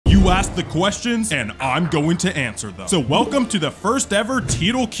asked the questions, and I'm going to answer them. So welcome to the first ever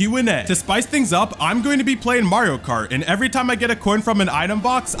Teedle Q&A. To spice things up, I'm going to be playing Mario Kart, and every time I get a coin from an item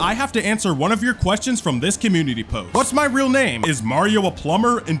box, I have to answer one of your questions from this community post. What's my real name? Is Mario a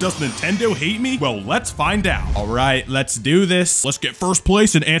plumber, and does Nintendo hate me? Well, let's find out. All right, let's do this. Let's get first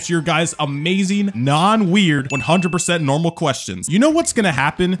place and answer your guys' amazing, non-weird, 100% normal questions. You know what's gonna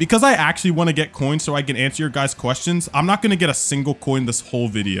happen? Because I actually want to get coins so I can answer your guys' questions, I'm not gonna get a single coin this whole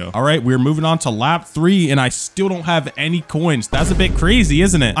video. All right, we're moving on to lap 3, and I still don't have any coins. That's a bit crazy,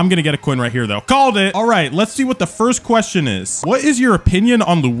 isn't it? I'm gonna get a coin right here, though. Called it. All right, let's see what the first question is. What is your opinion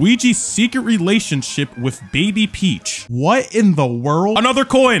on Luigi's secret relationship with Baby Peach? What in the world? Another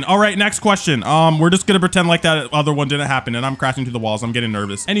coin. All right, next question. We're just gonna pretend like that other one didn't happen, and I'm crashing to the walls. I'm getting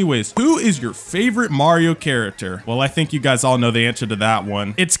nervous. Anyways, who is your favorite Mario character? Well, I think you guys all know the answer to that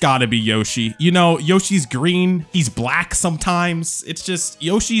one. It's gotta be Yoshi. You know, Yoshi's green. He's black sometimes. It's just,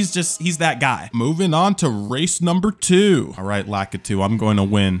 he's that guy. Moving on to race number 2. All right, Lakitu, I'm going to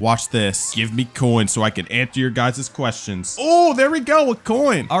win. Watch this. Give me coins so I can answer your guys' questions. Oh, there we go, a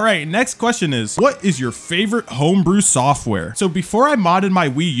coin. All right, next question is, what is your favorite homebrew software? So before I modded my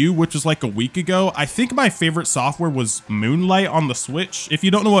Wii U, which was like a week ago, I think my favorite software was Moonlight on the Switch. If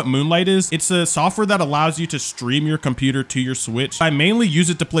you don't know what Moonlight is, it's a software that allows you to stream your computer to your Switch. I mainly use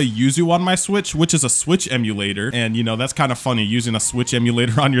it to play Yuzu on my Switch, which is a Switch emulator. And you know, that's kind of funny using a Switch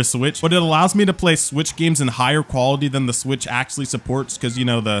emulator on your Switch, but it allows me to play Switch games in higher quality than the Switch actually supports, because you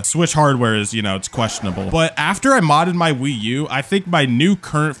know, the Switch hardware is, you know, it's questionable. But after I modded my Wii U, I think my new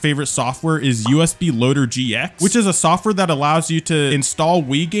current favorite software is USB Loader GX, which is a software that allows you to install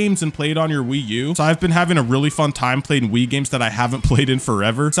Wii games and play it on your Wii U. So I've been having a really fun time playing Wii games that I haven't played in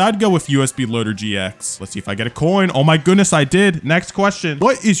forever. So I'd go with USB Loader GX. Let's see if I get a coin. Oh my goodness, I did. Next question.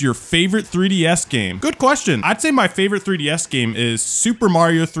 What is your favorite 3DS game? Good question. I'd say my favorite 3DS game is Super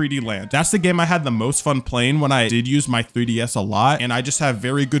Mario 3D Land. That's the game I had the most fun playing when I did use my 3DS a lot, and I just have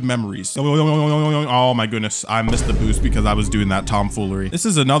very good memories. Oh my goodness, I missed the boost because I was doing that tomfoolery. This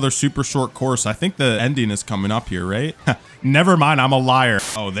is another super short course. I think the ending is coming up here, right? Never mind, I'm a liar.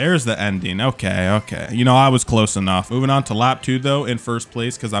 Oh, there's the ending. Okay. You know, I was close enough. Moving on to lap 2 though, in first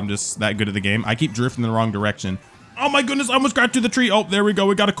place, because I'm just that good at the game. I keep drifting in the wrong direction. Oh my goodness, I almost got to the tree. Oh, there we go.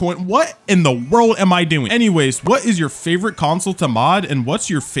 We got a coin. What in the world am I doing? Anyways, what is your favorite console to mod, and what's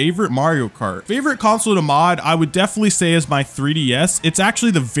your favorite Mario Kart? Favorite console to mod, I would definitely say is my 3DS. It's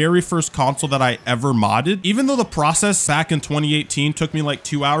actually the very first console that I ever modded. Even though the process back in 2018 took me like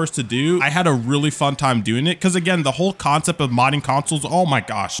 2 hours to do, I had a really fun time doing it, because again, the whole concept of modding consoles, oh my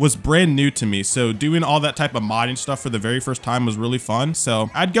gosh, was brand new to me. So doing all that type of modding stuff for the very first time was really fun. So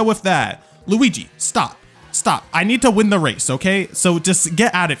I'd go with that. Luigi, stop. Stop. I need to win the race, okay? So just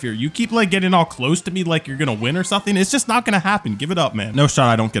get out of here. You keep like getting all close to me like you're gonna win or something. It's just not gonna happen. Give it up, man. No shot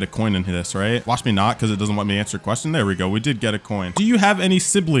I don't get a coin into this, right? Watch me not, because it doesn't want me to answer a question. There we go. We did get a coin. Do you have any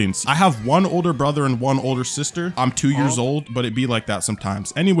siblings? I have one older brother and one older sister. I'm 2 years old, but it be like that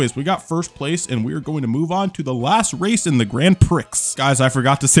sometimes. Anyways, we got first place, and we're going to move on to the last race in the Grand Prix. Guys, I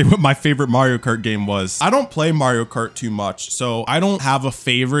forgot to say what my favorite Mario Kart game was. I don't play Mario Kart too much, so I don't have a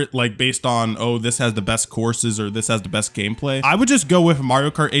favorite like based on, oh, this has the best courses or this has the best gameplay. I would just go with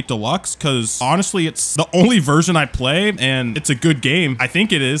Mario Kart 8 Deluxe, because honestly, it's the only version I play, and it's a good game. I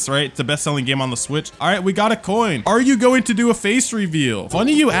think it is, right? It's the best-selling game on the Switch. All right, we got a coin. Are you going to do a face reveal?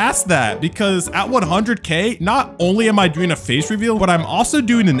 Funny you asked that, because at 100K, not only am I doing a face reveal, but I'm also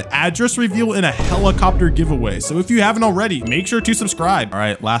doing an address reveal and a helicopter giveaway. So if you haven't already, make sure to subscribe. All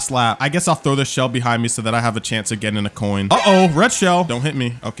right, last lap. I guess I'll throw this shell behind me so that I have a chance of getting a coin. Uh-oh, red shell. Don't hit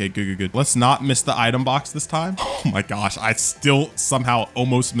me. Okay, good. Let's not miss the item box this time. Oh my gosh, I still somehow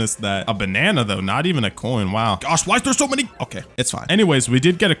almost missed that. A banana though, not even a coin. Wow. Gosh, why is there so many? Okay, it's fine. Anyways, we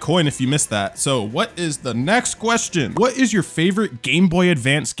did get a coin if you missed that. So what is the next question? What is your favorite Game Boy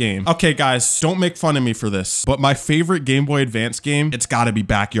Advance game? Okay, guys, don't make fun of me for this, but my favorite Game Boy Advance game, it's gotta be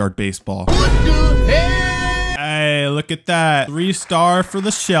Backyard Baseball. What the hell? Hey, look at that. 3-star for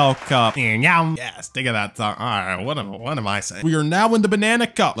the Shell Cup. Yes, think of that song. All right, what am I saying? We are now in the Banana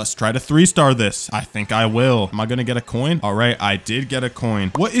Cup. Let's try to 3-star this. I think I will. Am I gonna get a coin? All right, I did get a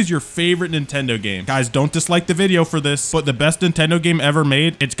coin. What is your favorite Nintendo game? Guys, don't dislike the video for this, but the best Nintendo game ever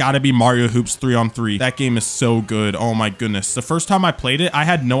made, it's gotta be Mario Hoops 3-on-3. That game is so good. Oh my goodness. The first time I played it, I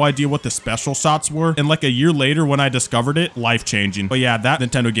had no idea what the special shots were. And like a year later when I discovered it, life-changing. But yeah, that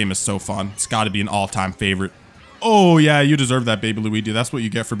Nintendo game is so fun. It's gotta be an all-time favorite. Oh yeah, you deserve that, baby Luigi. That's what you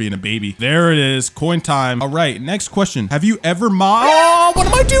get for being a baby. There it is. Coin time. All right, next question. Have you ever Oh, what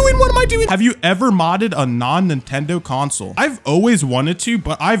am I doing? What am I doing? Have you ever modded a non-Nintendo console? I've always wanted to,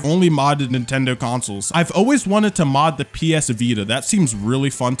 but I've only modded Nintendo consoles. I've always wanted to mod the PS Vita. That seems really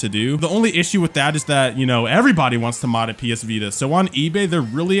fun to do. The only issue with that is that, you know, everybody wants to mod a PS Vita. So on eBay, they're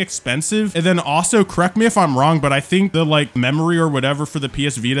really expensive. And then also, correct me if I'm wrong, but I think the like memory or whatever for the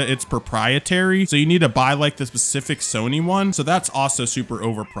PS Vita, it's proprietary. So you need to buy like the specific Sony one. So that's also super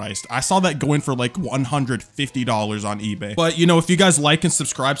overpriced. I saw that going for like $150 on eBay. But you know, if you guys like and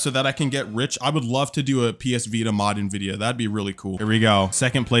subscribe so that I can get rich, I would love to do a PS Vita modding video. That'd be really cool. Here we go.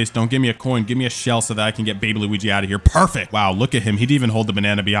 Second place. Don't give me a coin. Give me a shell so that I can get baby Luigi out of here. Perfect. Wow, look at him. He'd even hold the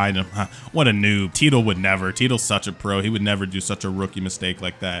banana behind him. What a noob. Teedle would never. Teedle's such a pro. He would never do such a rookie mistake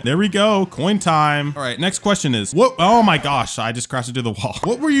like that. There we go. Coin time. All right, next question is, what? Oh my gosh, I just crashed into the wall.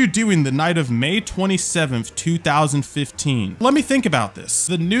 What were you doing the night of May 27th, 2015? Let me think about this.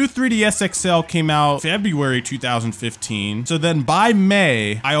 The new 3DS XL came out February 2015. So then by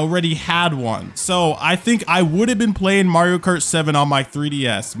May, I already had one. So I think I would have been playing Mario Kart 7 on my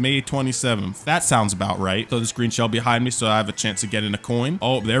 3DS, May 27th. That sounds about right. So this green shell behind me so I have a chance of getting a coin.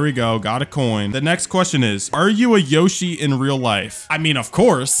 Oh, there we go. Got a coin. The next question is, are you a Yoshi in real life? I mean, of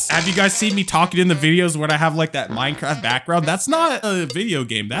course. Have you guys seen me talking in the videos when I have like that Minecraft background? That's not a video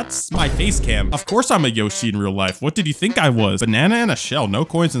game. That's my face cam. Of course I'm a Yoshi in real life. What did you think I was? Banana and a shell. No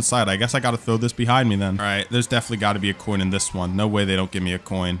coins inside. I guess I got to throw this behind me then. All right. There's definitely got to be a coin in this one. No way they don't give me a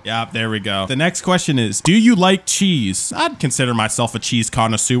coin. Yep, there we go. The next question is, do you like cheese? I'd consider myself a cheese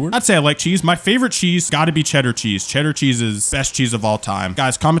connoisseur. I'd say I like cheese. My favorite cheese got to be cheddar cheese. Cheddar cheese is best cheese of all time.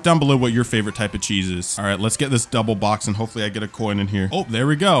 Guys, comment down below what your favorite type of cheese is. All right, let's get this double box and hopefully I get a coin in here. Oh, there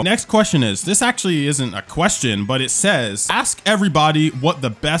we go. Next question is, this actually isn't a question, but it says, ask everybody what the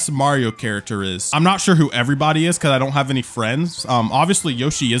best Mario character is. I'm not sure who everybody is because I don't have any friends. Obviously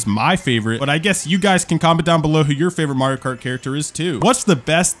Yoshi is my favorite, but I guess you guys can comment down below who your favorite Mario Kart character is too. What's the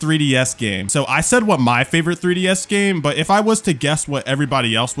best 3DS game? So I said what my favorite 3DS game, but if I was to guess what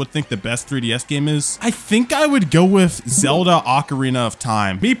everybody else would think the best 3DS game is, I think I would go with Zelda Ocarina of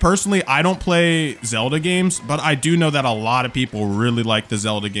Time. Me personally, I don't play Zelda games, but I do know that a lot of people really like the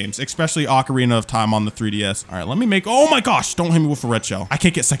Zelda games, especially Ocarina of Time on the 3DS. All right, let me make, oh my gosh, don't hit me with a red shell. I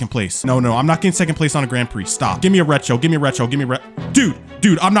can't get second place. No, I'm not getting second place on a Grand Prix. Stop. Give me a red shell. Give me a red shell. Give me a red,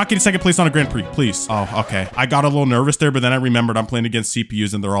 dude, I'm not getting second place on a Grand Prix, please. Oh, okay. I got a little nervous there, but then I remembered I'm playing against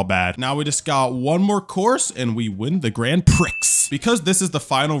CPUs and they're all bad. Now we just got one more course and we win the Grand Prix. Because this is the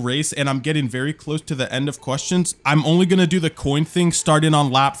final race and I'm getting very close to the end of questions, I'm only gonna do the coin thing starting on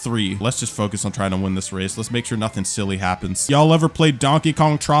lap 3. Let's just focus on trying to win this race. Let's make sure nothing silly happens. Y'all ever played Donkey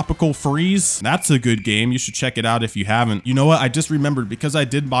Kong Tropical Freeze? That's a good game. You should check it out if you haven't. You know what? I just remembered, because I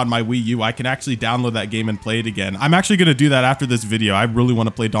did mod my Wii U, I can actually download that game and play it again. I'm actually gonna do that after this video. I really want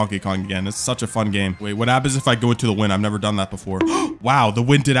to play Donkey Kong again. It's such a fun game. Wait, what happens if I go into the wind? I've never done that before. Wow, the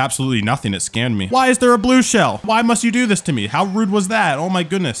wind did absolutely nothing. It scanned me. Why is there a blue shell? Why must you do this to me? How rude was that? Oh my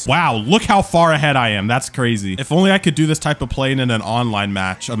goodness. Wow, look how far ahead I am. That's crazy. If only I could do this type of playing in an online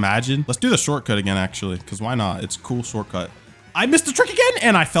match. Imagine. Let's do the shortcut again, actually, because why not? It's a cool shortcut. I missed the trick again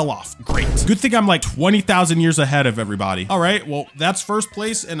and I fell off. Great. Good thing I'm like 20,000 years ahead of everybody. All right, well, that's first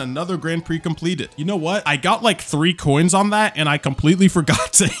place and another Grand Prix completed. You know what? I got like 3 coins on that and I completely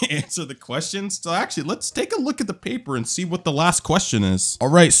forgot to answer the questions. So actually, let's take a look at the paper and see what the last question is. All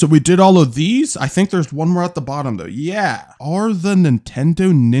right, so we did all of these. I think there's one more at the bottom though. Yeah. Are the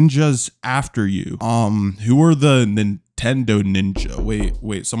Nintendo ninjas after you? Who are the Nintendo Ninja?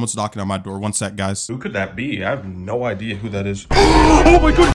 Wait, someone's knocking on my door. One sec, guys. Who could that be? I have no idea who that is. Oh my goodness.